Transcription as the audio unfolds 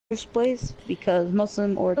first place because most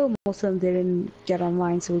of them didn't get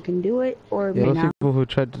online so we can do it, or Yeah, may those not. people who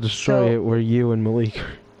tried to destroy So, it were you and Malik.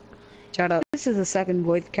 shut up. This is the second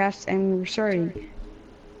voidcast, and we're starting.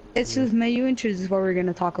 It's Yeah. just, may you introduce what we're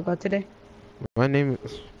gonna talk about today? My name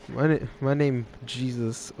is my name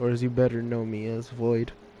Jesus, or as you better know me as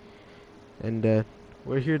Void, and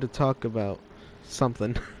we're here to talk about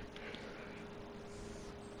something.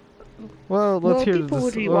 Well, let's Well, hear people would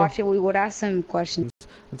this. be Well, watching. We would ask them questions.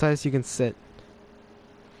 Matthias, you can sit.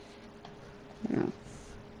 You know.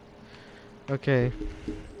 Okay.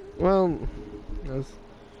 Well, as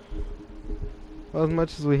as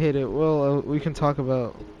much as we hate it, we can talk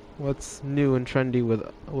about what's new and trendy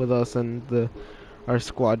with us and our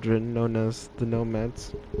squadron known as the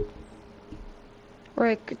Nomads.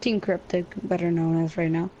 Or Team Cryptic, better known as right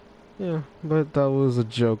now. Yeah, but that was a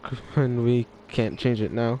joke, and we can't change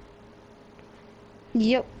it now.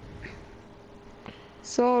 Yep.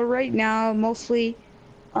 So right now, mostly,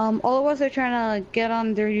 all of us are trying to get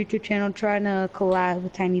on their YouTube channel, trying to collab a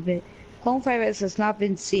tiny bit. Home 5S has not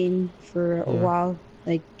been seen for a Yeah. while,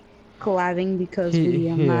 like collabing, because we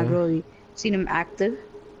not Yeah. really seen him active.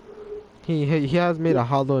 He has made a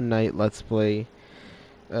Hollow Knight Let's Play,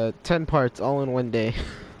 10 parts all in one day.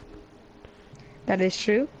 That is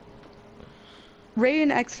true.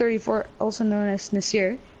 Raven X34, also known as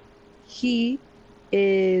Nasir, he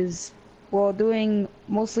is, well, doing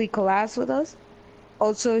mostly collabs with us.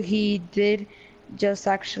 Also, he did just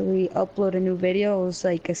actually upload a new video. It was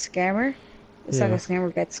like a scammer. It's like a Yeah.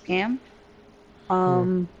 scammer gets scammed.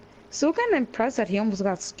 Yeah. Still kind of impressed that he almost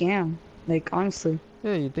got scammed. Like, honestly.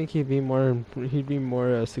 Yeah, you'd think he'd be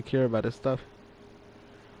more secure about his stuff.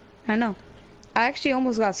 I know. I actually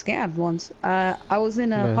almost got scammed once. I was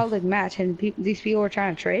in a Nice. public match and these people were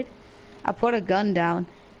trying to trade. I put a gun down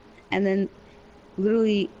and then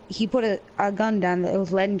literally he put a gun down that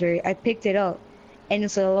was legendary. I picked it up and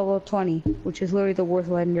it's a level 20, which is literally the worst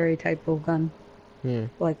legendary type of gun. Yeah.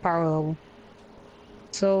 Like power level.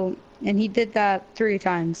 So, and he did that 3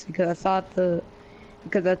 times because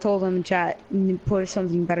because I told him in chat, put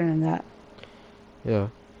something better than that. Yeah.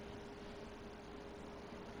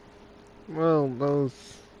 Well,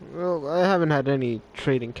 I haven't had any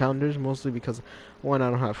trade encounters, mostly because, one, I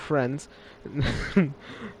don't have friends,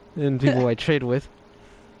 and people I trade with.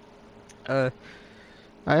 I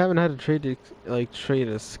haven't had a trade a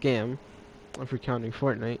scam, if you're counting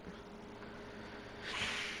Fortnite.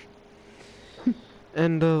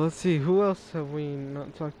 And, let's see, who else have we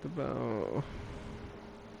not talked about?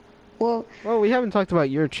 Well, We haven't talked about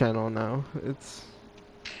your channel now.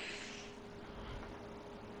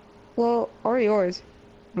 or yours,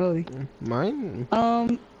 really. Mine?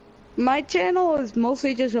 My channel is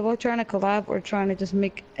mostly just about trying to collab or trying to just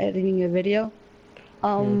make editing a video.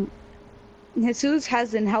 Yeah. Jesus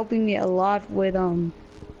has been helping me a lot with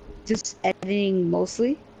just editing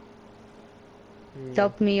mostly. Yeah.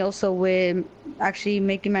 Helped me also with actually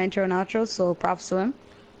making my intro and outro, so props to him.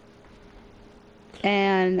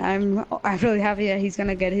 And I'm really happy that he's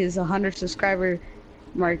gonna get his 100 subscriber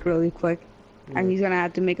mark really quick, and he's gonna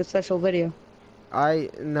have to make a special video.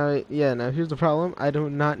 Now here's the problem. I do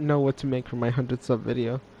not know what to make for my 100 sub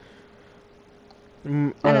video.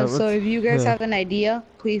 I know, so if you guys have an idea,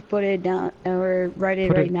 please put it down or write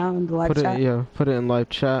it right now in the live chat. Put it in live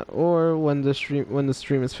chat, or when the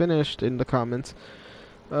stream is finished, in the comments.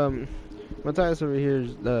 Matthias over here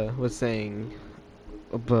was saying,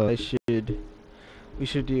 but we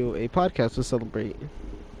should do a podcast to celebrate.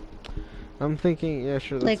 I'm thinking, yeah,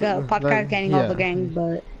 sure. Like a podcast getting all the gang,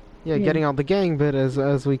 but yeah, getting all the gang, but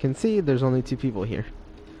as we can see, there's only 2 people here.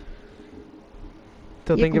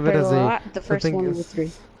 So think of it as the first one with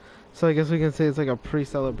 3. So I guess we can say it's like a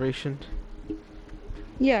pre-celebration.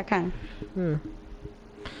 Yeah, kind of.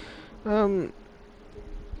 Yeah.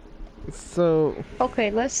 So. Okay,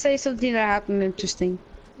 let's say something that happened interesting.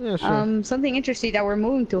 Yeah, sure. Something interesting that we're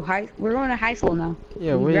going to high school now.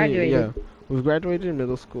 Yeah, we graduated. Yeah, we've graduated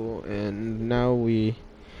middle school, and now we're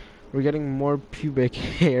getting more pubic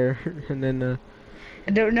hair, and then.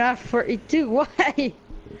 They're not 42. Why?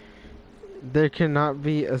 There cannot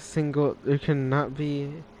be any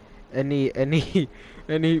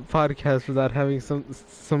podcast without having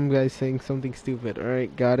some guy saying something stupid. All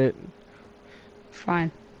right, got it.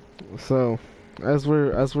 Fine. So, as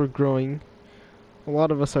we're growing, a lot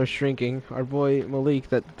of us are shrinking. Our boy Malik,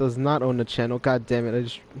 that does not own a channel. God damn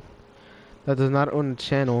it! That does not own a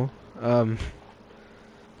channel.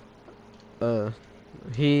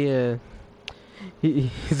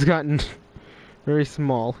 He's gotten very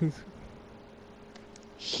small.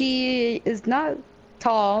 He is not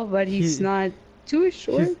tall, but he's not too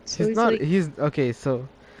short. He's not. Like... He's okay. So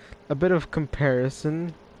a bit of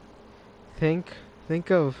comparison. Think think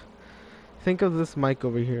of think of this mic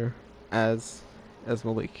over here as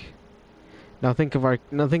Malik. Now think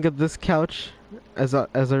of this couch as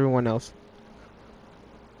everyone else.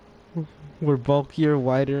 We're bulkier,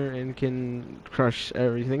 wider, and can crush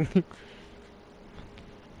everything.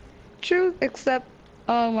 True, except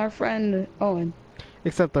our friend Owen,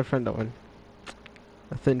 Except our friend Owen.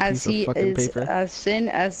 A thin as piece of he fucking is paper. as thin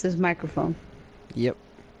as this microphone. Yep.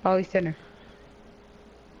 Probably thinner.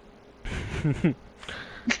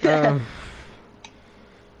 Um,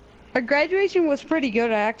 Our graduation was pretty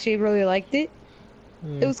good. I actually really liked it.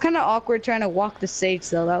 yeah. It was kind of awkward trying to walk the stage,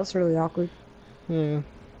 though. That was really awkward. Yeah.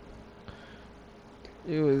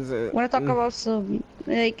 It was. Want to talk about some,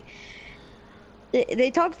 like,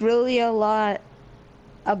 they talked really a lot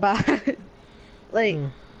about, like,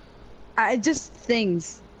 Hmm. just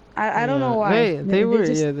things. I don't know Yeah. why. They were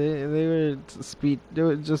just, they were they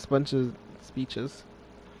were just a bunch of speeches.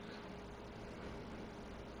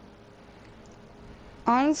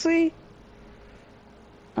 honestly,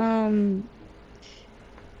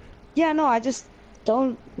 yeah, no, I just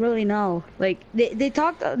don't really know. Like, they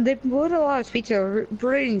put a lot of speeches that were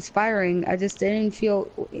pretty inspiring. I just didn't feel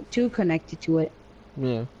too connected to it.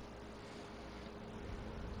 Yeah.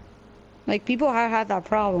 Like, people have had that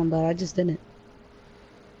problem, but I just didn't.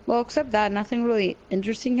 Well, except that, nothing really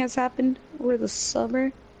interesting has happened over the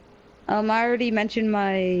summer. I already mentioned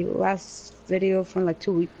my last video from like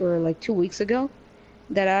 2 weeks ago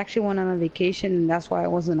that I actually went on a vacation and that's why I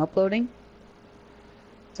wasn't uploading.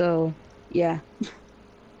 So, yeah.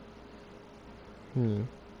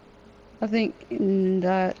 I think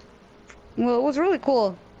that, well, it was really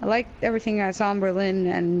cool. I liked everything I saw in Berlin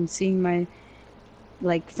and seeing my,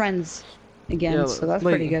 like, friends again, Yeah, so that's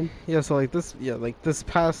like, pretty good. yeah, so these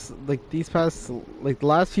past like the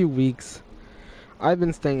last few weeks I've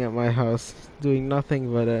been staying at my house doing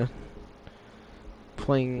nothing but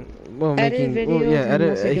playing, well, Edit making, well, videos yeah, and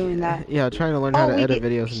mostly doing that. yeah, trying to learn how Oh, to edit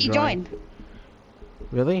videos and he drawing. joined.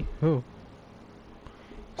 Really? Who?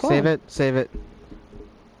 Cool. Save it.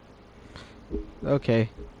 Okay.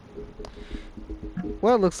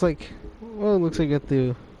 Well, it looks like I get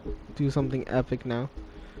to do something epic now.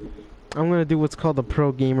 I'm gonna do what's called a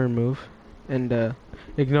pro gamer move, and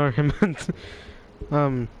ignore him.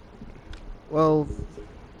 um, well,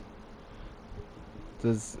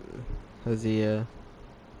 has he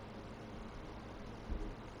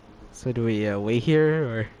So do we wait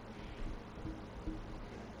here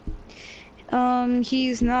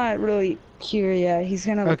He's not really here yet. He's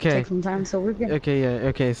gonna like, Okay. take some time, so we're gonna. Okay, yeah,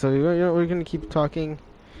 okay. So we're gonna keep talking.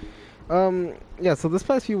 Yeah. So this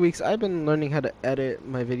past few weeks, I've been learning how to edit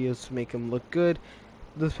my videos to make them look good.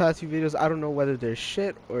 This past few videos, I don't know whether they're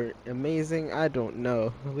shit or amazing. I don't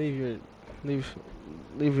know. Leave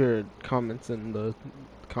your comments in the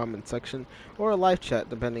comment section or a live chat,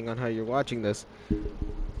 depending on how you're watching this.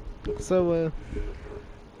 So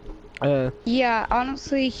Yeah,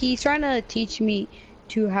 honestly, he's trying to teach me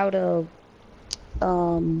to how to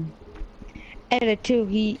edit too.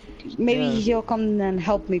 Maybe Yeah. he'll come and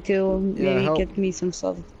help me too. Yeah, Maybe help. get me some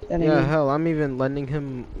stuff that I Yeah, need. hell, I'm even lending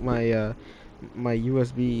him my my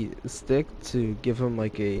USB stick to give him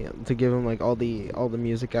like all the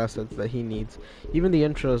music assets that he needs, even the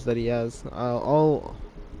intros that he has. All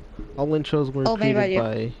intros were All made by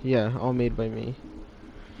created you. all made by me.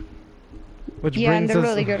 Which Yeah, and brings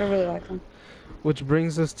they're us really good. I really like them. which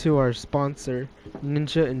brings us to our sponsor,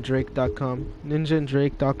 ninjaanddrake.com.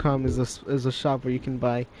 Ninjaanddrake.com is a shop where you can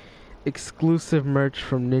buy exclusive merch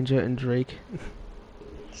from Ninja and Drake.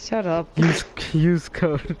 Shut up.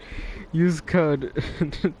 Use code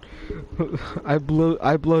I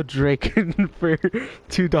blow Drake for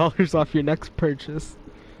 $2 off your next purchase.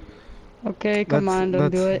 Okay, come on,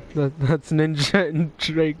 don't do it. That's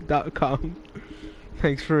ninjaanddrake.com.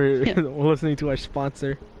 Thanks for listening to our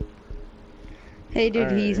sponsor. Hey, dude,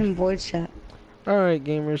 Alright. he's in voice chat. Alright,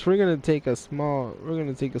 gamers, we're gonna take a small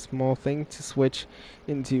thing to switch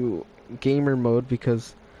into gamer mode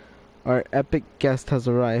because our epic guest has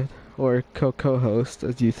arrived, or co-host,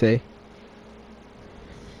 as you say.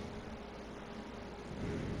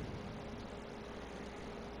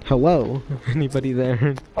 Hello, anybody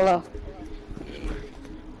there? Hello.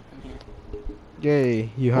 Yay,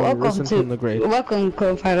 you haven't risen from the grave. Welcome,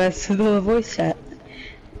 co-pilots, to the voice chat.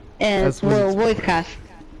 And As was voidcast.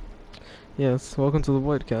 Yes, welcome to the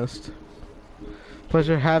voidcast.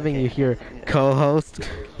 Pleasure having you here, co-host.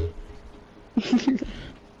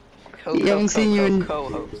 You haven't seen you in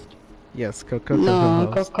co-host. Yes, no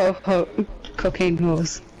co-host. cocaine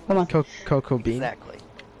host. Come on. Cocoa bean. Exactly.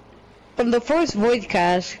 from the first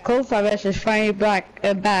voidcast, Code 5S is finally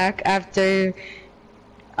back after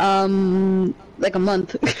like a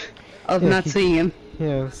month of not seeing him.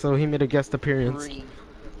 Yeah, so he made a guest appearance.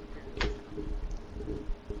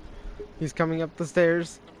 He's coming up the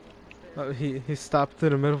stairs. He stopped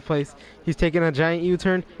in the middle place. He's taking a giant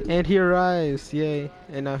U-turn, and he arrives. Yay!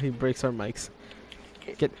 And now he breaks our mics.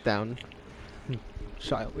 Get down,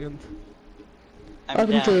 child. Welcome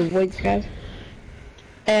to the voidcast.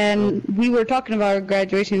 And we were talking about our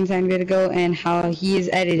graduation time a bit ago and how he is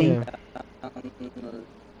editing. Yeah.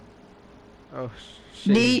 Oh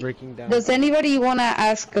shit! He's breaking down. Does anybody want to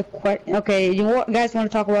ask a question? Okay, you guys want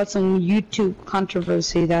to talk about some YouTube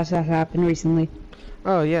controversy that has happened recently?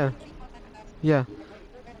 Oh yeah. Yeah.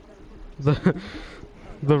 The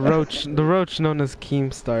roach known as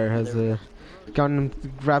Keemstar has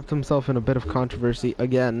wrapped himself in a bit of controversy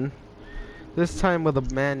again. This time with a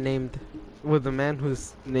man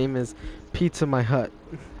whose name is Pizza My Hut,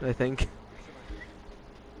 I think.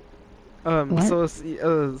 So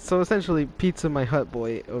essentially Pizza My Hut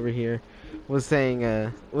boy over here was saying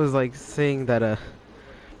that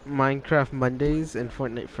Minecraft Mondays and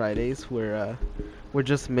Fortnite Fridays were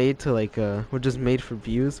just made for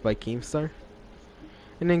views by Keemstar.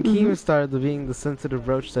 And then Keemstar, being the sensitive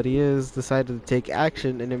roach that he is, decided to take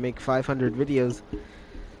action and to make 500 videos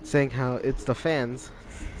saying how it's the fans.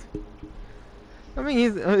 I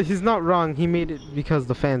mean, he's not wrong. He made it because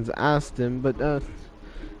the fans asked him, but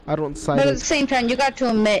I don't side. But at the same time, you got to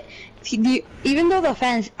admit, even though the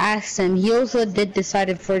fans asked him, he also did decide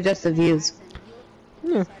it for just the views.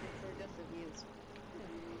 Yeah.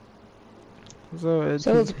 So it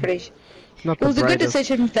was pretty. It was a good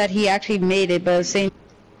decision that he actually made it, but at the same.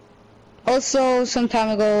 Also, some time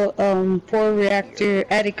ago, poor reactor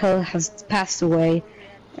Etika has passed away.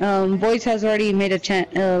 Voice has already made a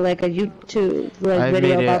YouTube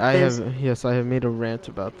video about this. I have made a rant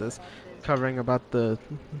about this, covering about the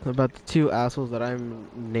two assholes that I'm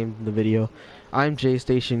named in the video. I'm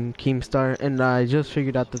J-Station Keemstar, and I just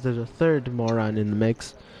figured out that there's a third moron in the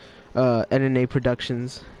mix. NNA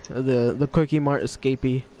Productions, the Quickie Mart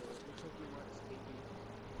escapee.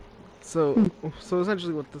 So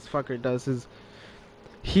essentially what this fucker does is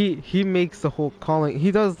he makes the whole calling.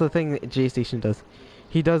 He does the thing that J-Station does.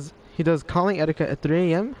 He does calling etiquette at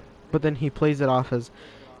 3 a.m. but then he plays it off as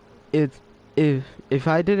if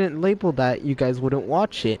I didn't label that, you guys wouldn't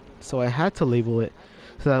watch it. So I had to label it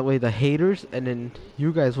so that way the haters and then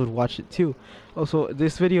you guys would watch it too. Also,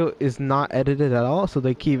 this video is not edited at all, so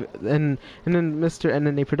they keep and then Mr.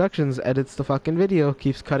 NNA Productions edits the fucking video,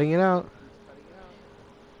 keeps cutting it out.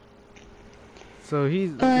 So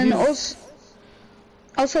he's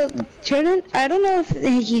also Jordan, I don't know if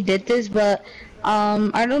he did this, but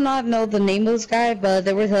I do not know the name of this guy, but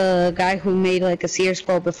there was a guy who made like a Sears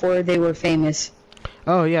quote before they were famous.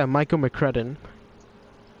 Oh yeah, Michael McCredden.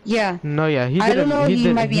 Yeah. No, yeah, he didn't. I don't know.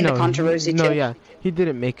 He might be in the controversy too. No, yeah, he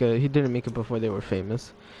didn't make it before they were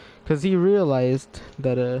famous, because he realized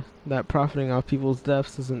that that profiting off people's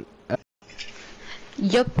deaths isn't.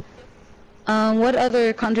 Yup. What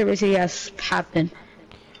other controversy has happened?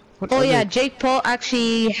 Yeah, Jake Paul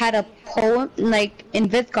actually had a poem, like, in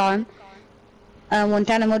VidCon, when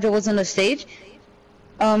Tana Mojo was on the stage.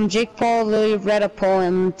 Jake Paul literally read a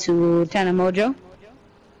poem to Tana Mojo.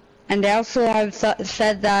 And they also have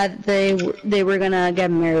said that they were gonna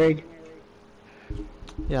get married.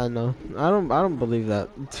 Yeah, no, I don't believe that.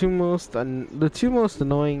 The two most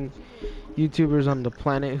annoying YouTubers on the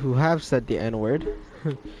planet who have said the N-word.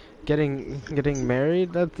 Getting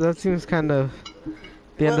married, that seems kind of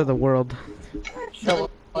the end of the world. So,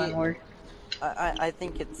 I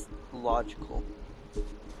think it's logical.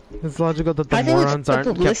 It's logical that the morons aren't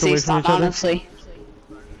kept away from each other. Honestly,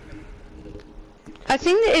 I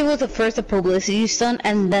think that it was the first a publicity stunt,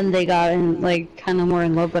 and then they got in like kind of more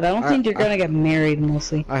in love. But I don't think they're gonna get married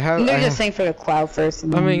mostly. They're just saying for the cloud first.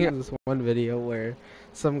 I mean, this one video where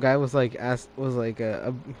some guy was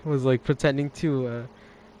pretending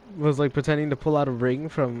to pull out a ring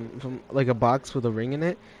from like a box with a ring in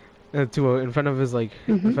it in front of his in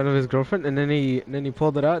front of his girlfriend, and then he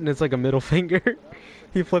pulled it out and it's like a middle finger.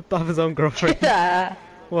 He flipped off his own girlfriend.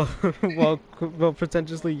 while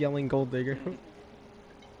pretentiously yelling "gold digger."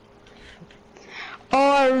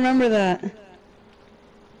 Oh, I remember that.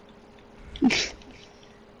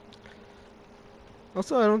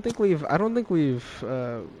 Also, I don't think we've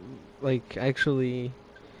like actually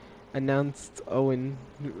announced Owen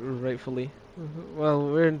rightfully. Well,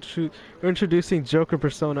 we're introducing Joker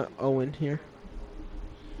Persona Owen here.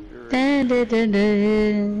 Dun, dun, dun,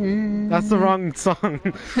 dun. That's the wrong song.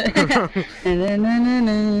 That's God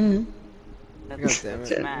damn it.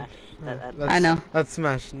 Smash. That's, I know. That's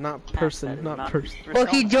Smash, not person, is not not person. Well,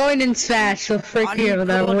 he joined in Smash, so frick you,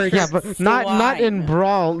 that works. Yeah, but not in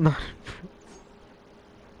Brawl. Not...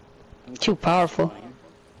 Too powerful.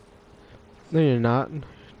 No, you're not.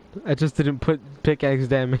 I just didn't put pickaxe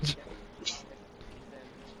damage.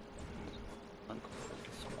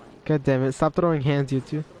 God damn it! Stop throwing hands, you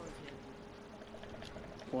two. You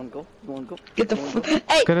wanna go? You wanna go? Get the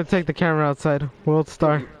hey! Gonna take the camera outside. World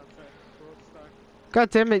star. God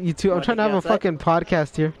damn it, you two! I'm trying to have a fucking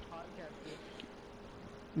podcast here.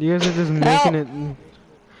 You guys are just making it.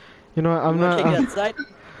 You know what? I'm not. Take it outside?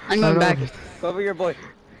 I'm going back. Go over here, boy.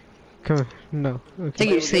 Come on. No. Okay. Take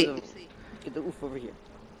your seat. Get the oof over here.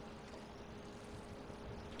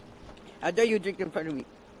 How dare you drink in front of me?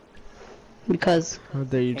 Because. How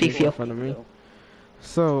dare you Do you drink in feel? front of me?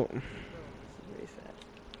 So, Very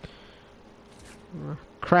sad.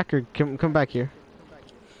 Cracker, come back here.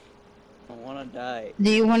 I wanna die. Do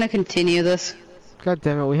you want to continue this? God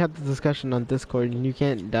damn it! We had the discussion on Discord, and you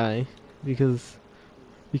can't die because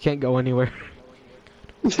you can't go anywhere.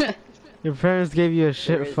 Your parents gave you a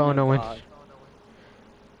shit There is phone, no Owen. God.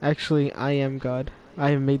 Actually, I am God.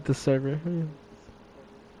 I have made the server.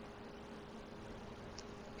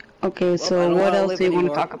 Okay, I so don't what wanna else live do you want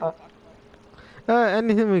to anymore. talk about?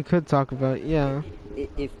 Anything we could talk about, yeah.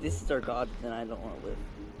 If this is our God, then I don't wanna live.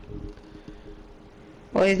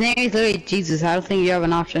 Well, his name is literally Jesus. I don't think you have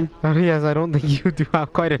an option. Oh yes, I don't think you do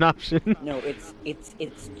have quite an option. No, it's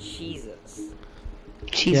Jesus.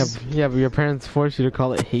 Jesus. Yeah, but your parents forced you to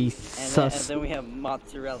call it And Jesus. then we have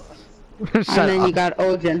mozzarella. Shut And then up. you got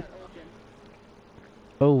Odin.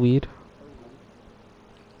 Oh, weed.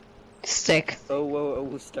 Stick. Oh, whoa,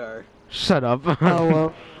 oh, star. Shut up. Oh,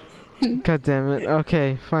 well. God damn it.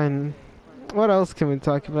 Okay, fine. What else can we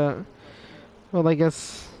talk about? Well, I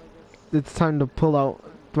guess it's time to pull out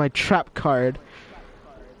my trap card.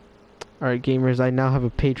 Alright, gamers, I now have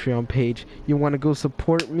a Patreon page. You want to go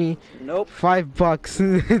support me? Nope.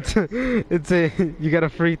 $5. it's a you got a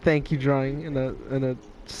free thank you drawing and a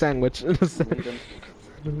sandwich. I'm leaving.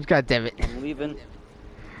 God damn it. I'm leaving.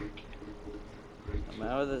 I'm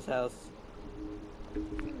out of this house.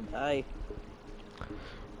 Bye.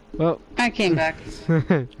 Well, I came back.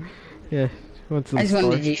 yeah. Went to the I just wanted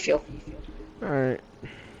store. to G Fuel. Alright.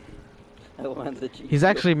 I want the G. He's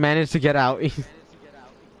actually managed to get out.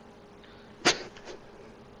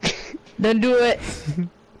 Don't do it.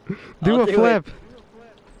 Do I'll a do flip.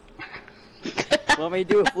 You want me to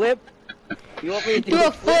do a flip? You want me to Do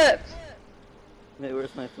a flip. Wait,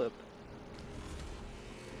 where's my flip?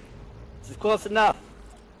 This is close enough.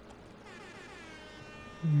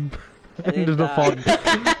 I didn't There's no fall.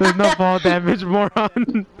 There's no fall damage,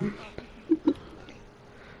 moron.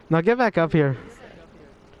 Now get back up here.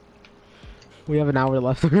 We have an hour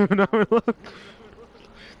left. We have an hour left.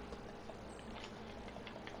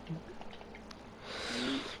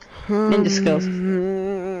 Ninja skills.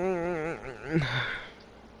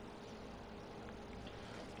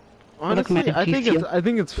 Honestly, I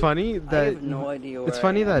think it's funny I that have no idea where it's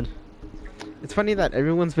funny I am. that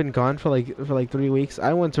everyone's been gone for like 3 weeks.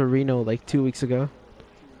 I went to Reno like 2 weeks ago.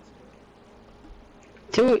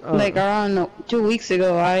 Like around 2 weeks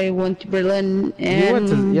ago, I went to Berlin and You went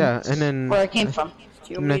to and then where I came from.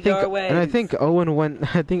 Too and many dark ways. I think Owen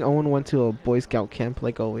went. I think Owen went to a Boy Scout camp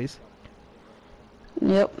like always.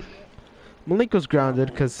 Yep. Malik was grounded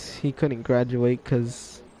because he couldn't graduate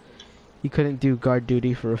because he couldn't do guard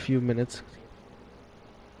duty for a few minutes.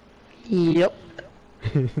 Yep.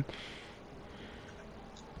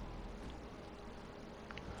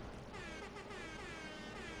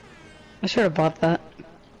 I should have bought that.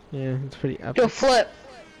 Yeah, it's pretty Do a epic. flip.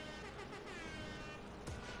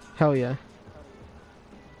 Hell yeah.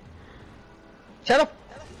 Shut up.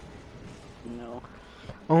 No.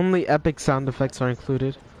 Only epic sound effects are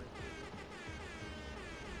included.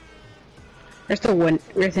 Where's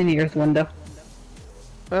the nearest window?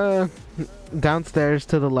 Downstairs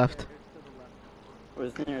to the left.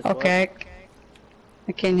 Where's the nearest Okay.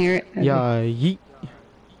 I can't hear it. Okay. Yeah, yeet.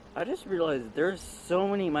 I just realized there's so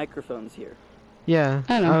many microphones here. Yeah.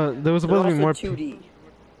 I know. There was They're supposed to be also more. 2D.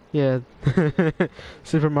 Yeah.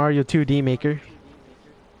 Super Mario 2D Maker.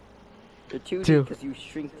 They're 2D Two. because you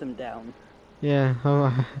shrink them down. Yeah.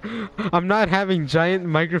 I'm not having giant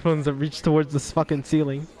microphones that reach towards this fucking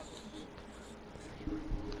ceiling.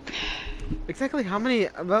 Exactly how many?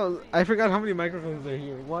 I forgot how many microphones are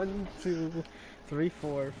here. 1, 2, 3,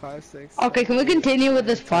 4, 5, 6. Okay, can we continue with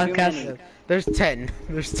this podcast? many. There's 10.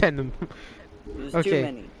 There's 10 of them. There's Okay. too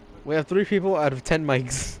many. We have 3 people out of 10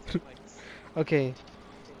 mics. Okay.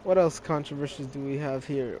 What else controversies do we have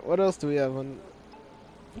here? What else do we have on?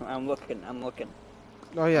 I'm looking.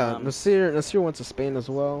 Oh yeah, Um, Nasir went to Spain as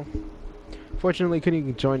well. Fortunately, couldn't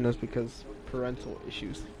even join us because parental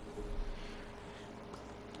issues.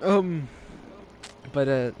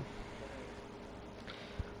 But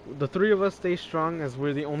the three of us stay strong as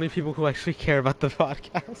we're the only people who actually care about the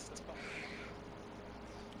podcast.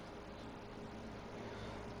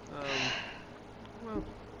 Well,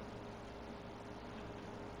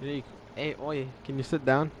 hey, oi, can you sit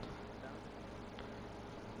down?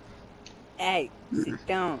 hey, sit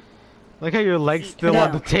down. Like how your leg's Sit still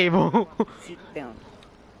on down. the table. Sit down.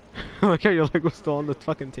 Like how your leg was still on the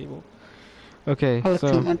fucking table. Okay, I look too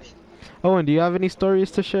so much. Owen, do you have any stories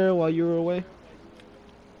to share while you were away?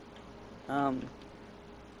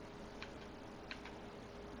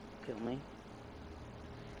 Kill me.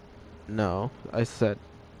 No, I said,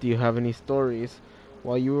 do you have any stories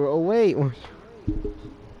while you were away?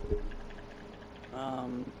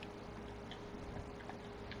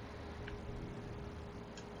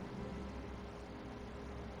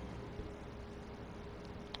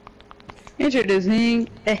 Introducing.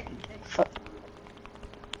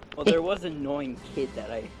 Well, there was an annoying kid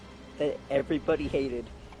that everybody hated,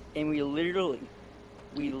 and we literally,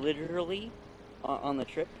 on the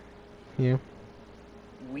trip, Yeah.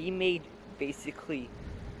 we made basically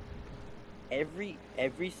every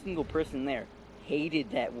single person there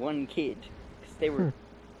hated that one kid because they were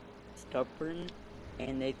stubborn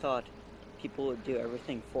and they thought people would do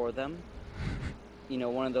everything for them. You know,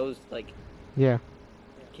 one of those like Yeah.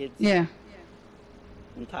 kids, Yeah.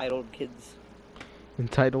 entitled kids.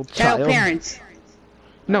 Entitled Child child. parents.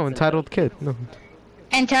 No, That's entitled kid. No.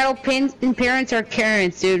 Entitled parents are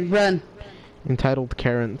Karens, dude. Run. Entitled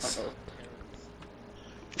Karens.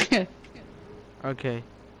 Uh-oh. Okay.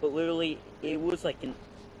 But literally, it was like an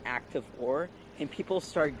act of war, and people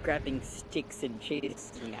started grabbing sticks and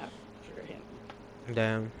chasing after him.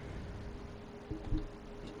 Damn.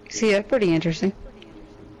 See, that's pretty interesting.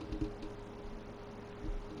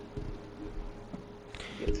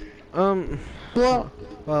 Well,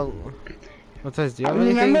 what says? Do you have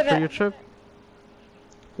Remember anything for that- your trip?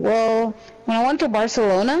 well, when I went to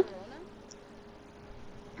Barcelona,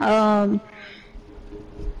 there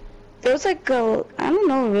was like a, I don't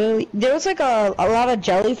know really, there was like a lot of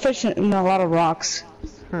jellyfish and a lot of rocks.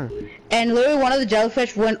 And literally one of the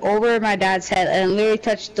jellyfish went over my dad's head and literally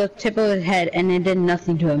touched the tip of his head and it did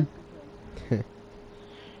nothing to him.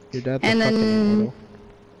 Your dad's And a fucking then- immortal.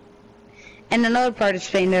 And another part of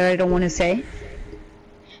Spain that I don't want to say.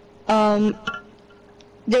 My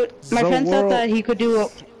friend thought that he could do.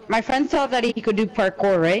 My friend thought that he could do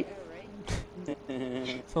parkour, right?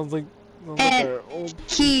 Sounds like And our old.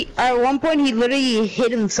 he, at one point, he literally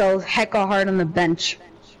hit himself hecka hard on the bench.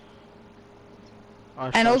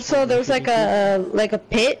 And also, there was like a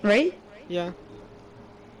pit, right? Yeah.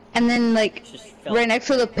 And then like Just felt right next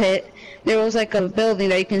to the pit, there was like a building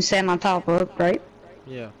that you can stand on top of, right?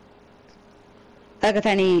 Yeah. Like a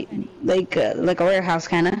tiny, like a warehouse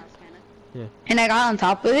kind of. Yeah. And I got on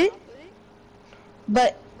top of it,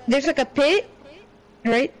 but there's like a pit,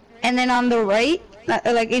 right? And then on the right,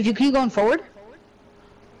 like if you keep going forward,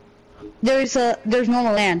 there's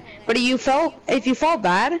normal land. But if you fall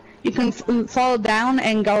bad, you can fall down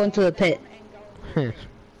and go into the pit.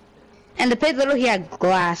 And the pit literally had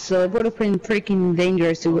glass, so it would have been freaking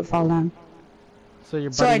dangerous to fall down. So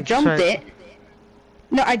your buddy So I jumped tried- it.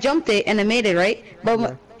 No, I jumped it and I made it, right? But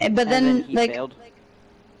Yeah. and then he like failed.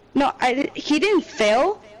 no, he didn't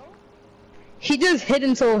fail. He just hit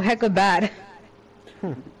him so hecka bad.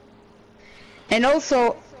 And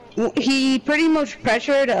also, he pretty much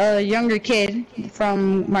pressured a younger kid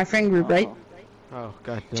from my friend group, right? Oh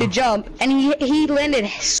god. To No. jump, and he landed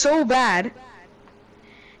so bad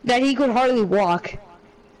that he could hardly walk.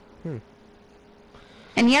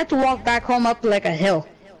 And he had to walk back home up like a hill.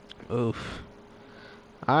 Oof.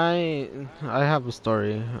 I have a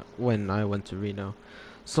story when I went to Reno.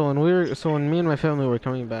 So when me and my family were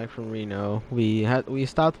coming back from Reno, we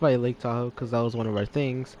stopped by Lake Tahoe because that was one of our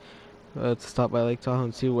things. To stop by Lake Tahoe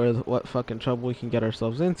and see what fucking trouble we can get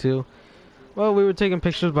ourselves into. Well, we were taking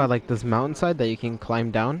pictures by like this mountainside that you can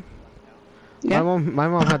climb down. Yeah. My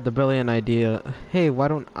mom had the brilliant idea. Hey, why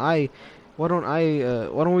don't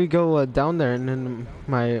we go down there? And then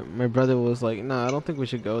my brother was like, nah, I don't think we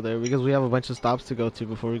should go there because we have a bunch of stops to go to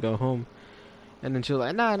before we go home. And then she was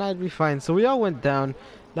like, nah, it'd be fine. So we all went down,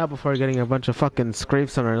 not before getting a bunch of fucking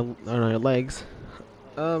scrapes on our legs.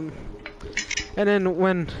 And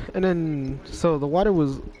then so the water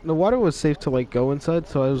was safe to like go inside.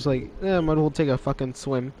 So I was like, yeah, might as well take a fucking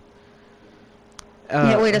swim.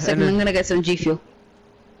 Yeah, wait a and second, then- I'm gonna get some G Fuel.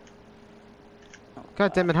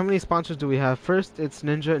 God damn it, how many sponsors do we have? First, it's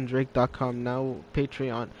ninjaanddrake.com, now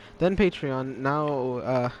Patreon. Then Patreon,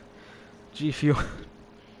 now, G Fuel.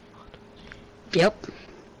 Yep.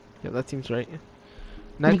 Yeah, that seems right. You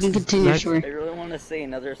Next, can continue, next, sure. I really want to say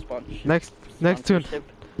another sponsorship. next to sponsorship,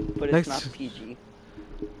 but it's next- not PG.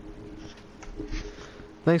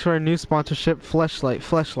 thanks for our new sponsorship,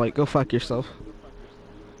 Fleshlight, go fuck yourself.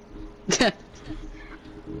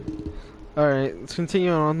 Alright, let's continue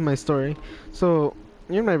on with my story. So,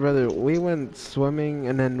 me and my brother, we went swimming,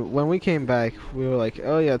 and then when we came back, we were like,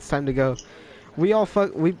 oh yeah, it's time to go.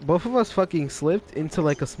 Both of us fucking slipped into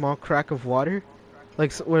like a small crack of water,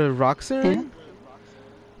 like where rocks are in.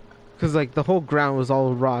 Cause like the whole ground was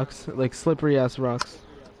all rocks, like slippery ass rocks,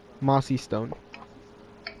 mossy stone.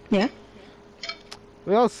 Yeah.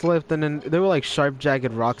 We all slipped, and then there were like sharp,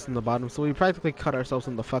 jagged rocks in the bottom, so we practically cut ourselves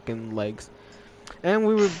in the fucking legs. And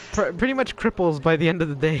we were pretty much cripples by the end of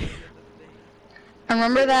the day. I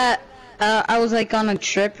remember that I was like on a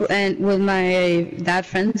trip and with my dad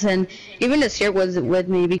friends, and even this year was with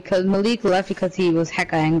me because Malik left because he was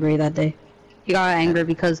hecka angry that day. He got angry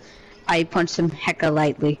because I punched him hecka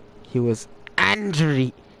lightly. He was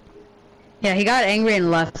angry. Yeah, he got angry and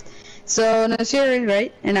left. So Nasir,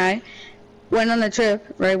 right, and I went on a trip,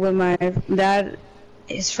 right, with my dad,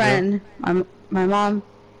 his friend, my mom,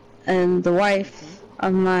 and the wife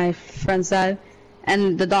of my friend's dad,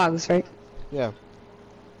 and the dogs, right? Yeah.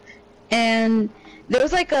 And there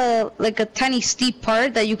was like a tiny steep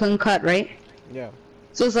part that you can cut, right? Yeah.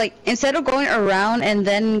 So it's like, instead of going around and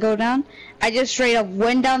then go down, I just straight up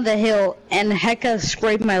went down the hill and hecka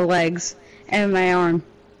scraped my legs and my arm.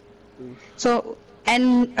 So,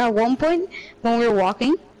 and at one point, when we were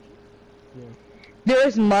walking, there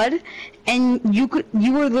was mud, and you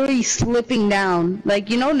were literally slipping down. Like,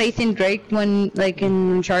 you know Nathan Drake when, like,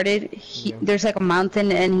 in Uncharted, there's like a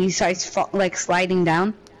mountain and he starts like sliding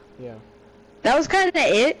down? Yeah. That was kind of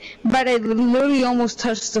it, but I literally almost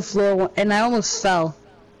touched the floor and I almost fell.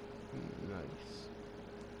 Nice.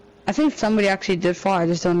 I think somebody actually did fall, I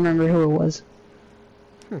just don't remember who it was.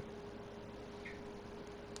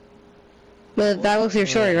 But that was your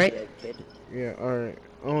story, right? Yeah, alright.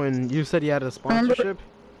 Oh, and you said you had a sponsorship?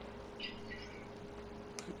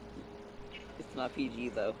 It's not PG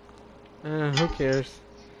though. Who cares?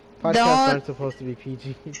 Podcasts Don't- aren't supposed to be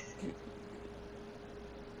PG.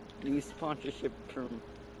 New sponsorship from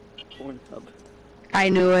Pornhub. I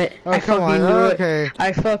knew it. Oh, I come fucking on. knew Okay. it.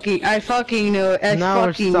 I fucking knew it. I Now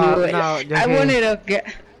we're fucking stop- knew it. now, I okay. wanted to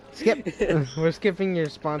get... Skip. We're skipping your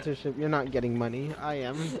sponsorship. You're not getting money. I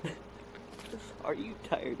am. Are you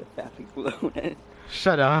tired of fapping alone?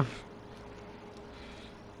 Shut up.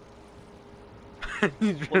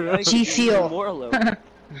 G Fuel. More alone.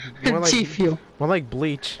 More like, G Fuel. more like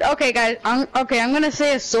bleach. Okay, guys. I'm gonna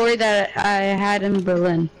say a story that I had in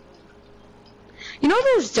Berlin. You know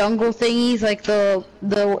those jungle thingies, like the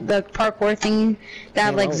parkour thing that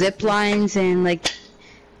have like zip lines and like.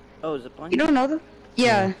 Oh, zipline? You don't know them?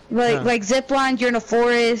 Yeah, like zip lines. You're in a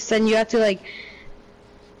forest and you have to like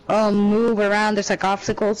move around. There's like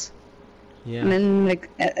obstacles. Yeah. And then like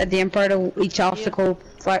at the end part of each obstacle,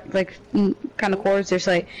 like kind of course, there's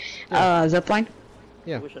like zip line.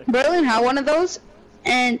 Yeah. Berlin had one of those,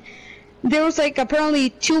 and there was like apparently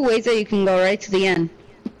 2 ways that you can go right to the end.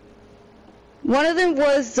 One of them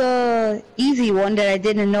was the easy one that I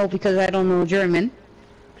didn't know because I don't know German,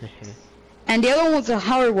 and the other one was a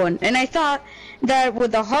hard one. And I thought that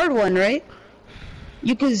with the hard one, right,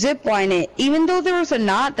 you could zip line it, even though there was a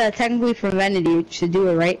knot that technically prevented you to do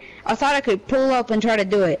it, right? I thought I could pull up and try to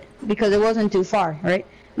do it because it wasn't too far, right?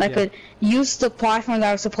 And I could use the platform that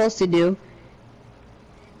I was supposed to do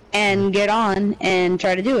and get on and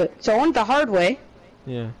try to do it. So I went the hard way.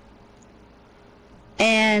 Yeah.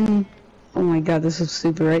 And oh my god, this is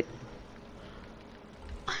stupid, right?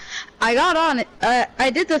 I got on it. I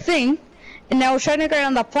did the thing, and I was trying to get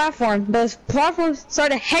on the platform, but the platform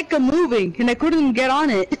started hecka moving, and I couldn't get on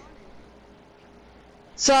it.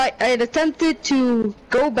 So I had attempted to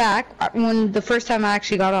go back when the first time I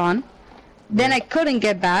actually got on. Then I couldn't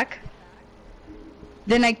get back.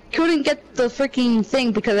 Then I couldn't get the freaking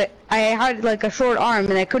thing because I had like a short arm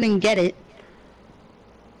and I couldn't get it.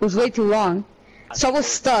 It was way too long. So I was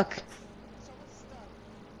stuck.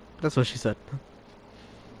 That's what she said.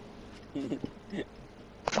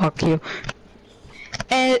 Fuck you.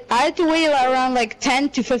 And I had to wait around like 10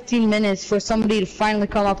 to 15 minutes for somebody to finally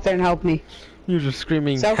come up there and help me. You were just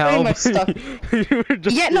screaming So I help. was pretty much stuck. You were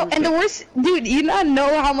just Yeah, no, and the worst, dude, you not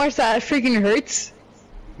know how much that freaking hurts?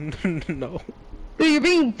 No. Dude, you're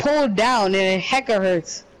being pulled down and it hecka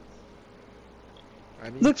hurts. I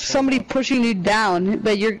need Look, somebody hold pushing you down,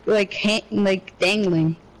 but you're like like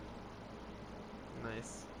dangling. on.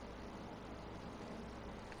 Nice.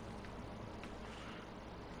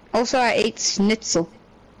 Also, I ate schnitzel.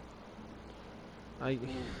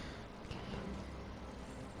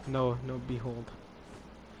 No, behold.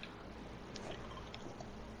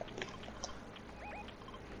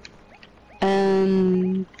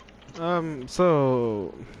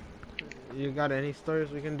 So you got any stories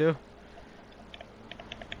we can do?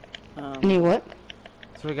 Any what?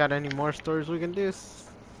 So we got any more stories we can do?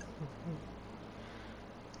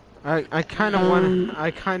 I kind of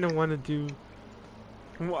want to do.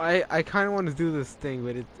 Well, I kind of want to do this thing,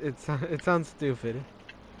 but it sounds stupid.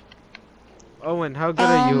 Owen, how good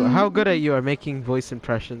are you? How good are you at making voice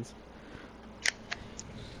impressions?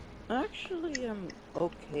 Actually, I'm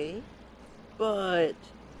okay, but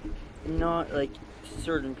not like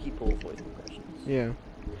certain people's voice impressions. Yeah.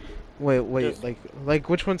 Wait, Just- like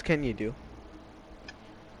which ones can you do?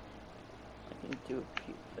 I can do a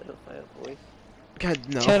cute pedophile voice. God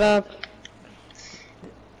no. Shut up.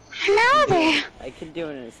 Hello there. I can do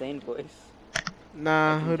an insane voice.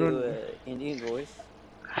 Nah, I who can do don't. an Indian voice.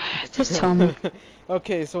 Just tell me.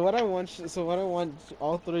 Okay, so what I want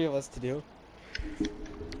all three of us to do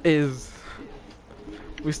is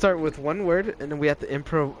we start with one word and then we have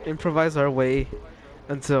to improvise our way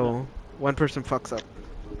until one person fucks up.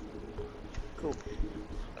 Cool.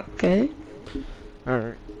 Okay. All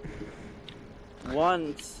right.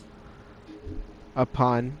 Once.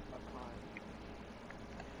 Upon.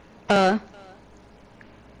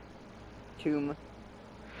 Tomb.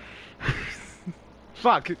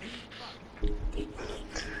 Fuck.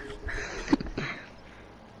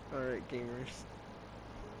 Alright, gamers.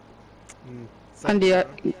 And the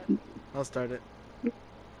I'll start it.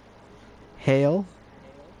 Hail.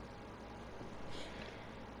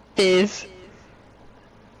 is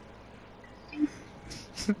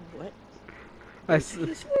What?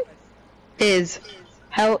 is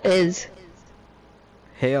hell is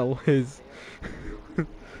Hail is.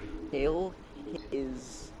 Hail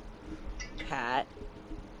is cat.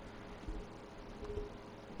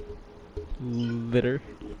 Litter.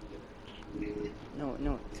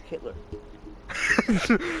 No, it's Hitler.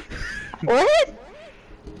 what?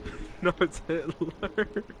 No, it's Hitler.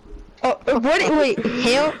 Oh, what? Wait,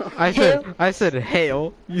 hail. I said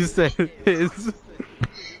hail. You said his.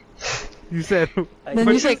 You said. Then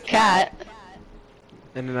you said cat.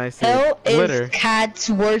 And then I said Hell litter. is cat's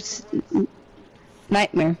worst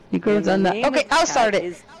nightmare. You could have And the done that. name Okay, of I'll cat start it.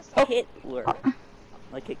 Is Oh. Hitler.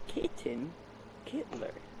 Like a kitten.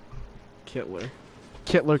 Hitler. Kittler.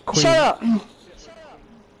 Kittler queen. Shut up.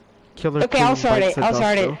 Killer Okay, queen I'll start bites it. I'll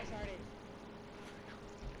start it.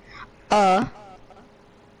 Adulto.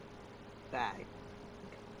 Bag.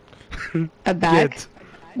 A bag. Get.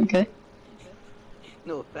 Okay.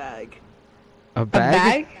 No, fag. A A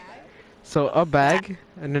bag? bag? So a bag,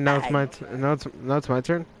 and then now it's my now it's my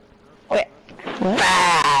turn. Wait. What?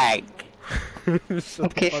 Fag. Shut the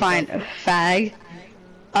Okay, fuck fine. up. A fag.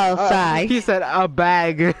 A fag. He said a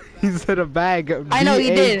bag. He said a bag. I know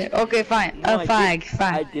he BH. did. Okay, fine. No, A I fag. did-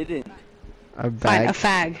 I Fag. didn't. A Fine. A bag.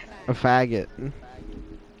 fag. A faggot.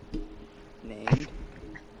 Named.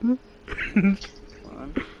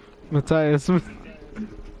 One. Matthias. I'll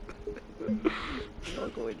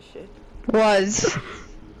go into shit. Was. Say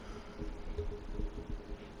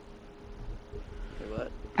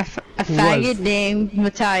what? A faggot named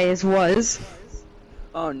Matthias was.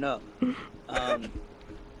 Oh no.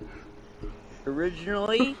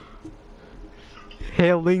 Originally,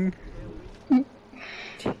 Hailing.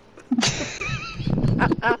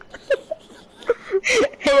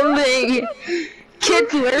 Hailing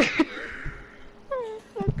Kittler.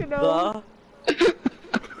 the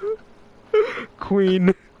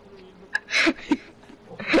Queen.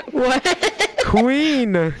 What?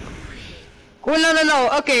 Queen. Well,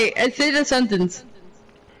 no. Okay, say the sentence.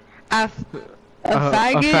 A A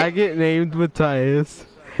faggot. faggot named Matthias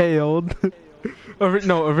hailed.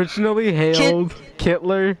 Originally hailed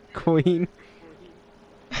Kittler Queen.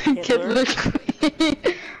 Hitler,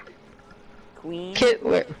 Kittler. Queen,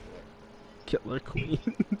 Kittler. Kittler Queen.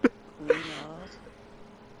 Queen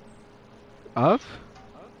Of?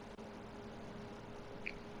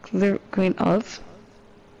 The Queen of.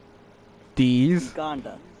 These.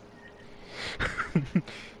 Uganda.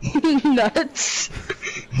 Nuts.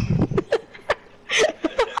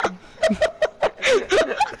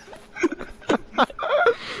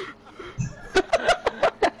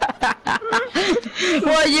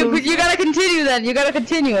 Well, you gotta continue then. You gotta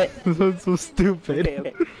continue it. That's so stupid.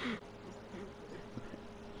 Okay.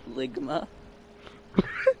 Ligma.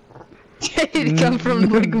 It come from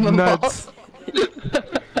like my Nuts. balls.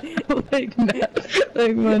 Like nuts.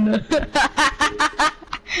 Like my nuts.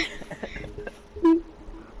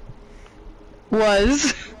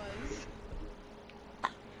 Was.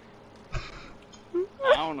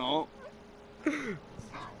 I don't know.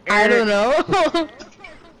 I don't know.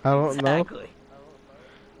 I don't know. Exactly.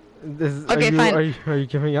 Okay, fine. Are you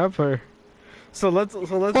giving up or? So let's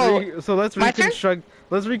Well, my turn?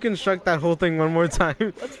 reconstruct that whole thing one more time.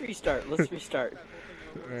 Let's restart. Let's restart.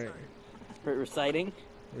 Alright. Reciting?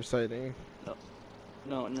 Reciting.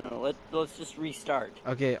 No. Let's just restart.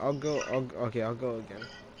 Okay, I'll go again.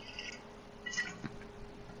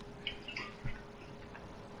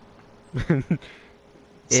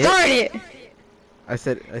 Start it. I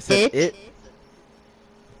said It. it.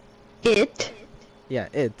 It. Yeah,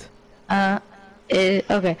 it. It.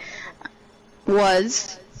 Okay.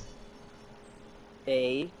 Was.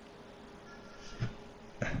 A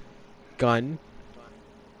Gun.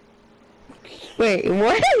 Wait,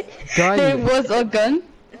 what? Gun. It was a gun?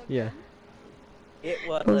 Yeah. It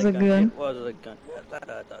was, Was a a gun. gun. It was a gun.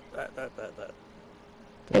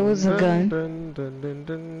 It was a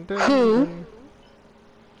gun. Who?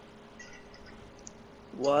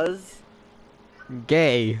 Was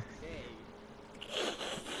Gay.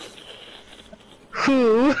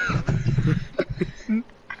 Who?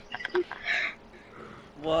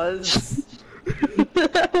 was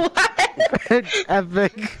What?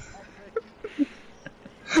 Epic.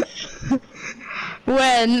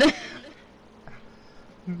 When?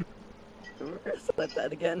 Let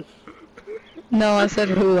that again. No, I said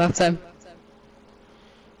who last time.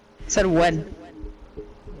 I said when.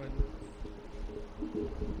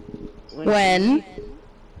 When?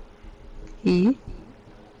 He?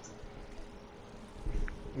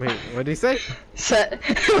 Wait, what did he say?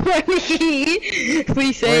 When he?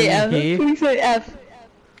 Please say When F. he- Please say F.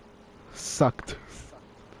 Sucked.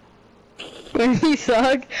 When he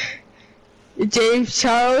sucked. James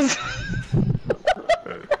Charles.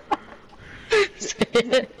 Say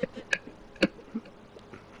it.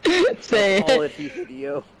 Say it. Quality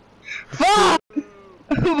video. Fuck!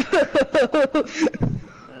 I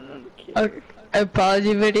don't care.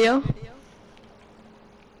 Apology video.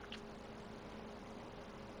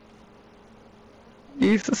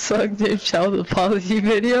 You used to suck James Child's apology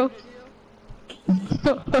video.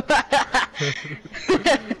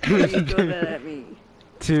 Please don't do that at me.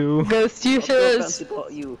 Two. Ghost, you I'll throw a should bouncy ball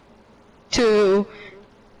at you. to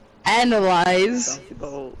analyze. Bouncy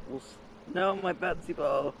ball. No, my bouncy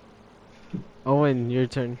ball. Owen, your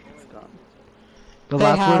turn. It's gone. The They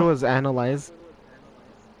last have- word was analyze.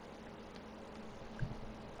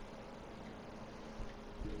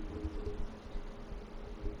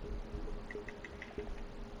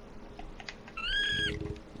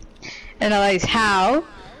 Analyze how.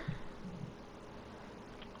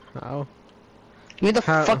 How? Give me the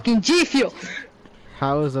How- fucking G fuel.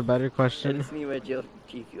 How is a better And question? it's me with G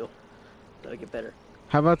Fuel. That'll get better.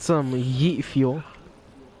 How about some yeet fuel?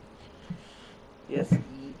 Yes,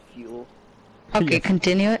 E fuel. Okay, Yes.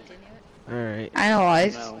 continue it. Alright.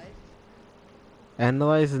 Analyze. No.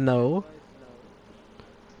 Analyze no.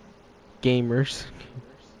 Gamers.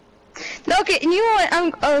 No, okay, you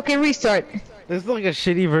know what? Okay, restart. This is like a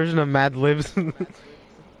shitty version of Mad Libs.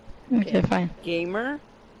 Okay, fine. Gamer.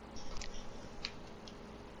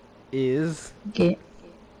 Is Gay.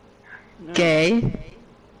 No. Gay.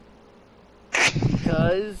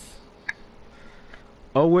 Because.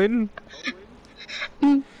 Owen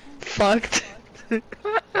Fucked.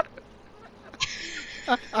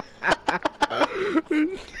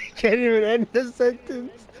 can't even end the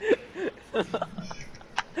sentence.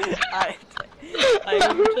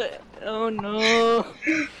 Oh no.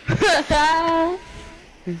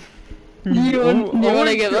 You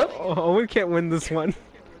wanna give up? Owen can't win this one.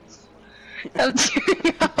 I'm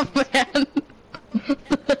tearing up, man.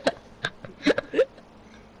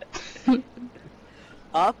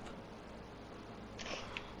 Up.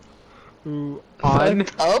 Ooh, on.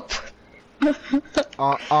 Up?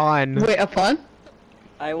 On. Wait, upon?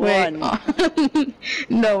 I Wait, won. on.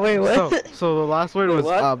 No, wait, what? So the last word Wait, was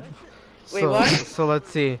what? up. Wait, So, what? So let's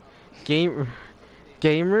see.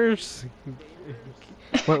 Gamers.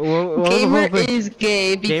 What Gamer is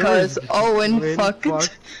gay because Owen fucked.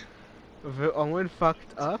 Owen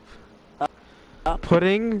fucked up. Up.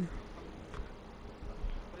 Pudding.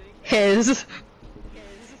 His.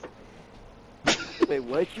 Wait,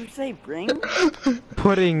 what'd you say? Bring?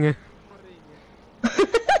 Pudding.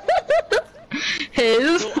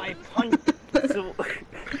 His. So I punched. So.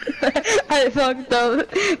 I fucked up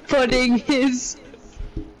putting his.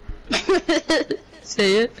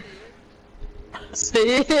 Say it.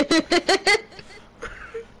 See?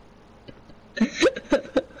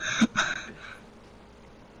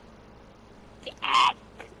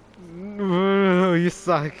 No, you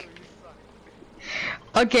suck.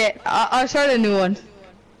 Okay, I'll start a new one.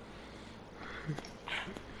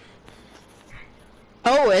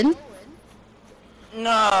 Owen.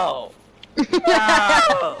 No!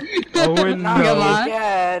 No! Owen, Not Come no. on.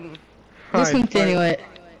 again! Let's Alright, continue fine. it.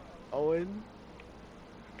 Owen.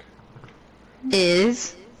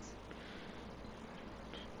 Is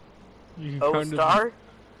You O counted- star?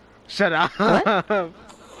 Shut up. What?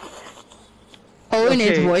 Owen is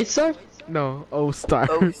Okay. voice star? No, O star.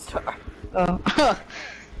 O star. Oh.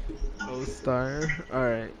 O star.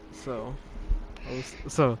 Alright, so.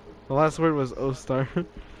 So, the last word was O star. What's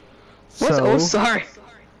So, O star?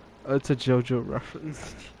 it's a JoJo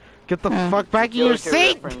reference. Get the Oh. fuck back in your JoJo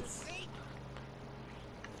seat! reference.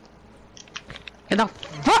 Get the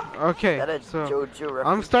fuck! Okay, Is that a so JoJo reference?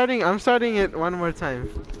 I'm starting it one more time.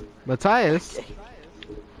 Matthias, Okay.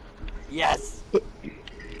 Yes!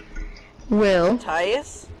 Will.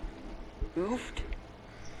 Matthias? Oofed?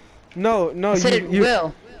 no, I said you,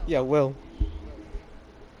 Will. yeah, Will.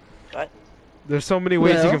 What? There's so many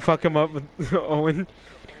ways you Will? can fuck him up with Owen.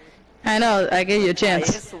 I know, I gave you a chance.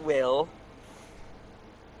 Matthias will.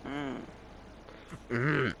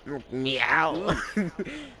 Meow.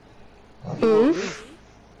 Oof.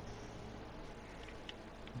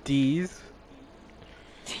 D's.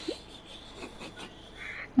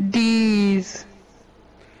 These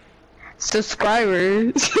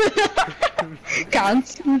subscribers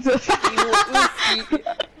counts. He will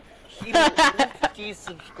oof these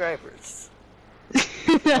subscribers.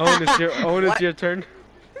 Owen, it's your turn.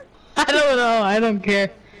 I don't know. I don't care.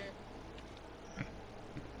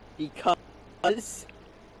 Because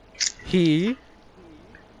He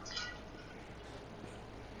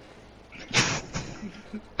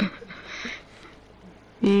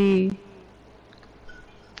He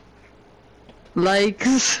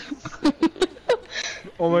likes.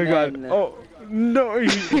 Oh my god. Men. Oh no.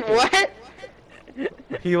 What?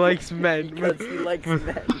 He likes men. because he likes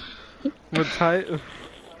men.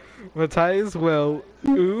 Matthias will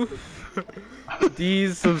oof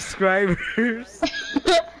these subscribers.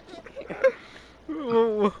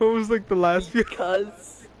 What was like the last few?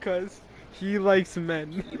 Because Cause he likes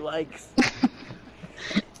men. he likes.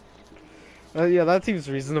 Yeah, that seems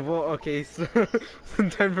reasonable. Okay, so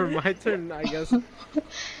time for my turn, I guess.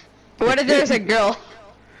 What if there's a girl?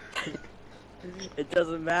 It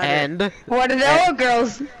doesn't matter. And What if they're all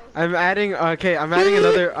girls? I'm adding. Okay, I'm adding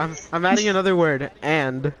another. I'm adding another word.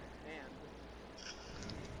 And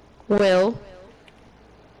Will.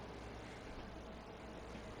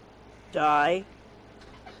 Die.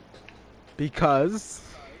 because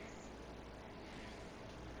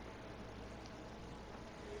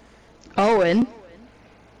Owen.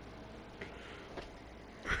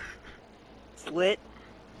 Slit.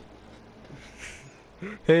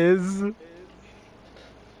 his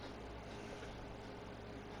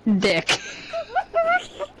Dick.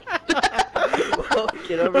 Oh,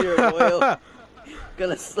 get over here, Royal.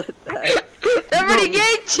 Gonna slit that. They're pretty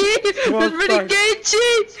gay, Chief. Well, They're pretty fuck. gay,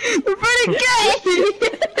 Chief. They're pretty gay.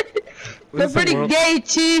 They're is some pretty world- gay,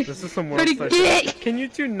 Chief. This is some world Pretty star gay. shit. Can you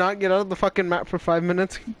two not get out of the fucking map for 5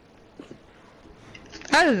 minutes?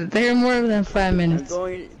 How is it? They're more than 5 I'm minutes.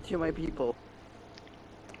 going to my people.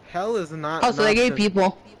 Hell is not. Oh, so they gay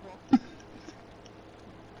people.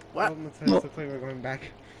 What? Oh, Matthias, looks like we're going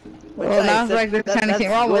back. Well, now it's like there's anything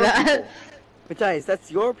wrong with that. Matthias, that's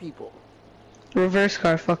your people. Reverse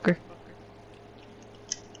car fucker.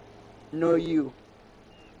 No you.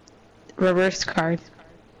 Reverse card.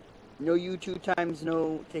 No you 2 times,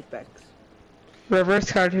 no takebacks.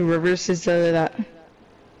 Reverse card who reverses that.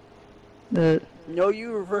 The No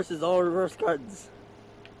you reverses all reverse cards.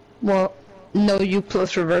 well, no you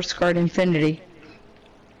plus reverse card infinity.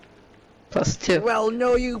 Plus 2. Well,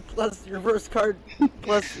 no you plus reverse card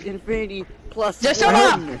plus infinity plus Just shut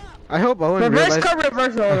up! 1. I hope Owen Reverse realizes. card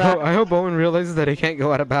reverse all that. I hope Owen realizes that he can't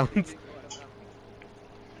go out of bounds.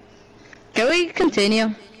 Can we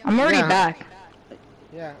continue? I'm already Yeah. back.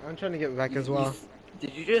 Yeah, I'm trying to get back as well.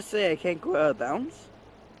 Did you just say I can't go out of bounds?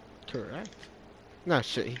 Correct. Nah,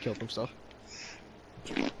 shit, he killed himself.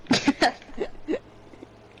 Did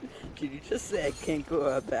you just say I can't go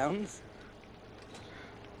out of bounds?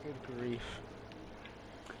 Good grief.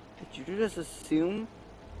 Did you just assume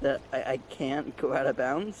that I can't go out of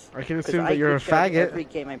bounds? I can 'Cause assume I that you're a glitch out faggot. every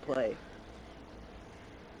game I play.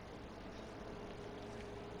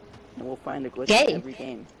 And we'll find a glitch Gay. in every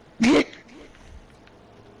game.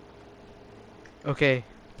 Okay.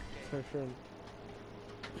 Time for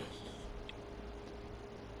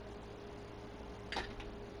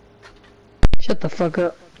Shut the fuck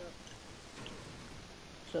up.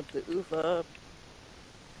 Shut the oof up.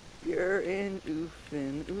 You're in oof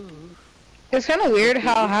and oof. It's kind of weird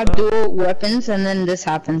how I have dual weapons and then this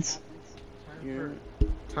happens. Time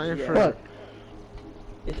Yeah. for Look.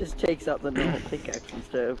 It just takes out the normal pickaxe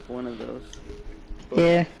instead of one of those. Both.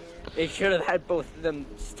 Yeah. It should have had both of them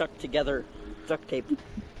stuck together, duct tape.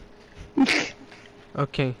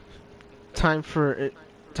 okay. Time for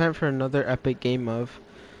another epic game of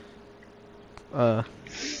well,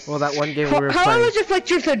 that one game we were How playing. was your like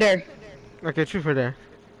truth or dare? Okay, truth or dare.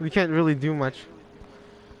 We can't really do much.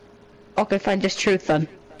 Okay, fine, just truth then.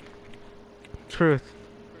 Truth.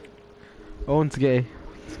 Owen's gay.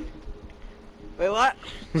 Wait, what?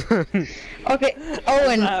 Okay, That's how it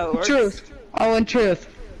Owen, works. truth. Owen, truth.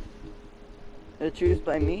 The truth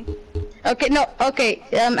by me? Okay, no, okay,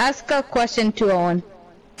 ask a question to Owen.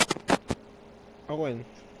 Owen,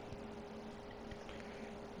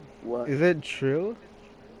 What? is it true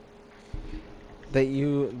that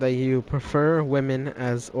you prefer women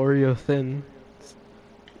as Oreo thin?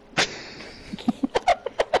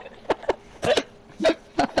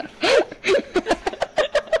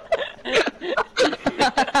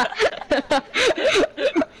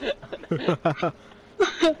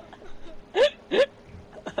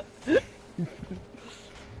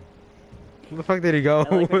 Where the fuck did he go?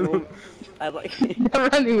 I like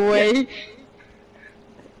Running away.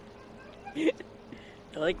 I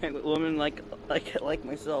like my woman like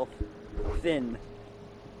myself, thin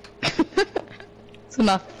It's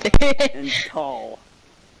nothing. and tall.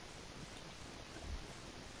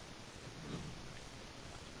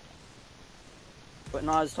 But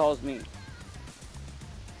not as tall as me.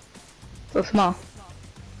 So small.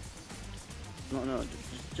 No,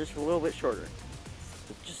 just a little bit shorter.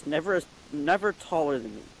 Just never taller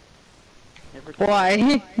than me. Never taller.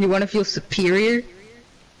 Why? You want to feel superior?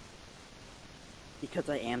 Because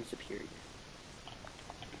I am superior.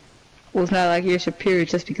 Well, it's not like you're superior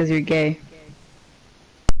just because you're gay.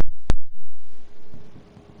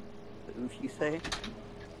 Oof, you say?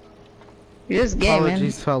 You're just gay,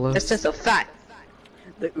 Apologies, man. fellas. That's just a fact.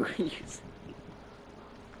 The oof you say.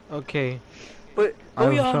 Okay. But I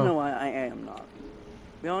we don't all know. know I am not.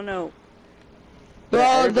 We all know.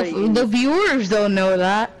 Well, that everybody in the this- viewers don't know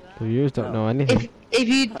that. The viewers don't Oh. know anything. If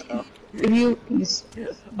you Uh-oh. if you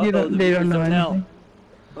Uh-oh, don't the they don't viewers know tell. anything.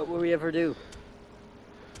 What will we ever do?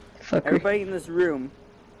 Fucker. Everybody in this room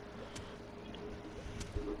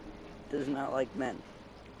does not like men.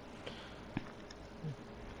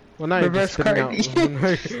 When I Reverse just spitting out.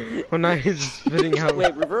 card. When I just spitting out.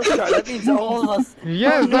 Wait, reverse card. That means all of us.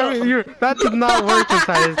 Yes, that does not work,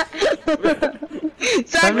 Matthias.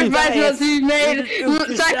 Sacrifice must be made. You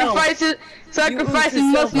just oofed Sacrifices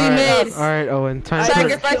yourself. must be Alright, made. Alright, Owen, time I for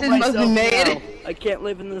just Sacrifices killed must be myself made. now. I can't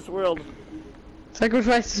live in this world.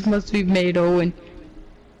 Sacrifices must be made, Owen.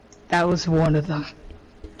 That was one of them.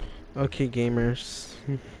 Okay, gamers.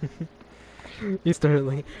 You started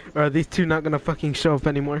like, are these two not gonna fucking show up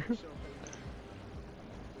anymore?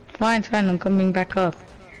 Fine, I'm coming back up.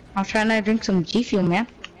 I'm trying to drink some G Fuel, man.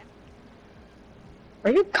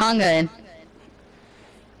 Where you conga in?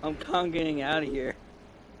 I'm getting out of here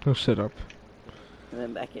Oh, shut up. and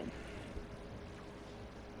then back in.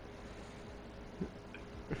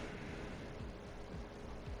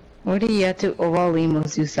 What do you have to? Oh, all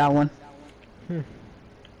emos use that one.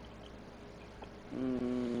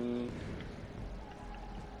 Mm,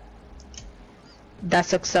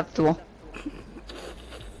 That's acceptable.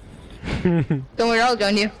 Don't worry, I'll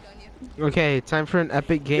join you. Okay, time for an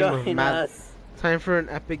epic game of join Mad. us. Time for an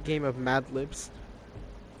epic game of Mad Libs.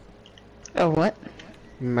 Oh, what?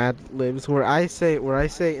 Mad Libs, where I say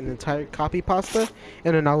an entire copy pasta,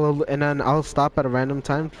 and then I'll stop at a random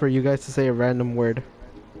time for you guys to say a random word.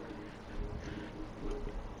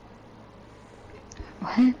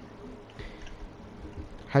 What?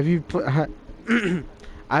 Have you put?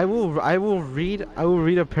 I will read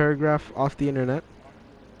a paragraph off the internet,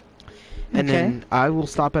 and then I will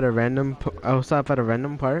stop at a random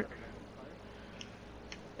part,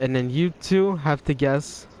 and then you two have to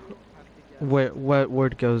guess what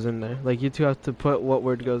word goes in there. Like, you two have to put what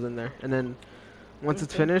word goes in there, and then once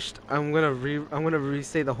it's finished, I'm gonna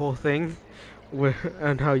re-say the whole thing,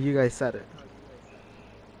 and how you guys said it.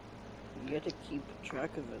 You have to keep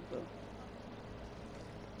track of it though.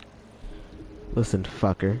 Listen,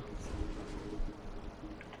 fucker.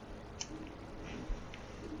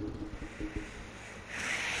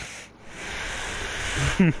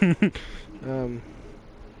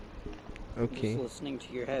 Okay. Just listening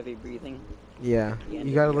to your heavy breathing. Yeah. The end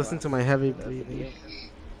You of gotta your listen to last my heavy video. breathing.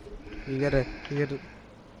 You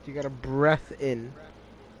gotta breath in.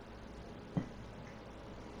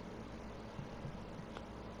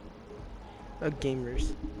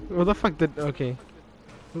 Gamers. What the fuck did? Okay.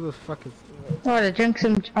 Who the fuck is? I want to drink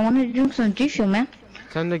some. I want to drink some G Fuel, man.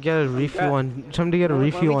 Time to get a refuel on. Time to get a Let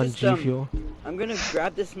me refuel on just, G Fuel. I'm gonna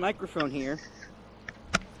grab this microphone here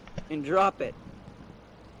and drop it.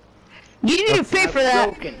 You need to pay for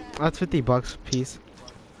that. Broken. That's $50 a piece.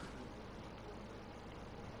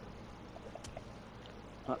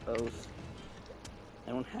 Uh-oh.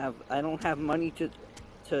 I don't have money to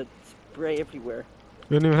spray everywhere.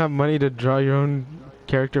 You don't even have money to draw your own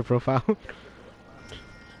character profile.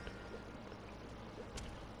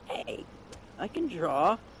 Hey, I can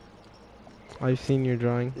draw. I've seen your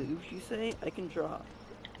drawing. Oops, you say? I can draw.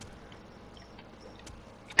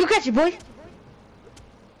 Go catch it, boy.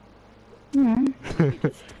 Mm. You're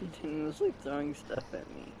just continuously throwing stuff at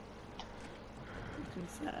me. Makes me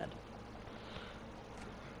sad.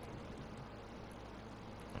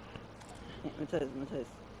 Yeah, Matthias,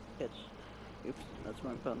 catch. Oops, that's the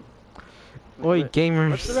wrong button. Oi,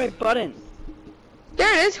 gamers. What's the right button?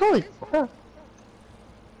 There it is. Holy crap.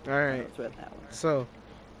 Alright, That's right, that one. so,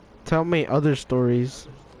 tell me other stories.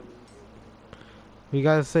 We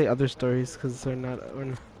gotta say other stories, because we're not,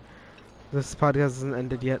 this podcast hasn't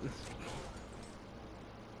ended yet.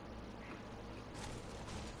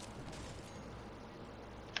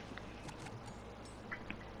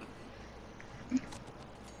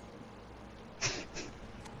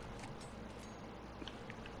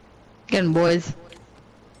 Again, boys.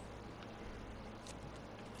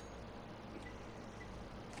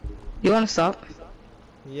 You want to stop?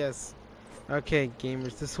 Yes. Okay,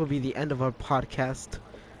 gamers, this will be the end of our podcast.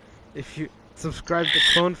 If you subscribe to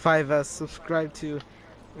Clone 5S, subscribe to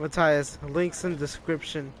Matthias, links in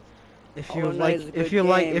description. If you Hollow Knight like, is a if good you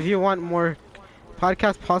like, game. if you want more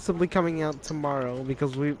podcasts possibly coming out tomorrow,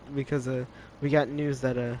 because we got news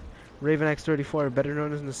that Raven X34, better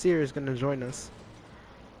known as Nasir, is gonna join us.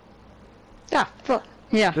 Yeah. Fuck.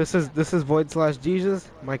 Yeah. This is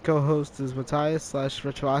Void/Jesus. My co-host is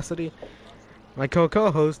Matthias/Retroacity. My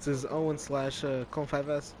co-host is Owen/Clone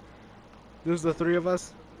 5S. Those are the three of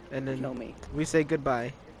us, and Kill then me. we say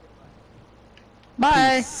goodbye.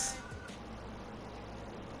 Bye. Peace.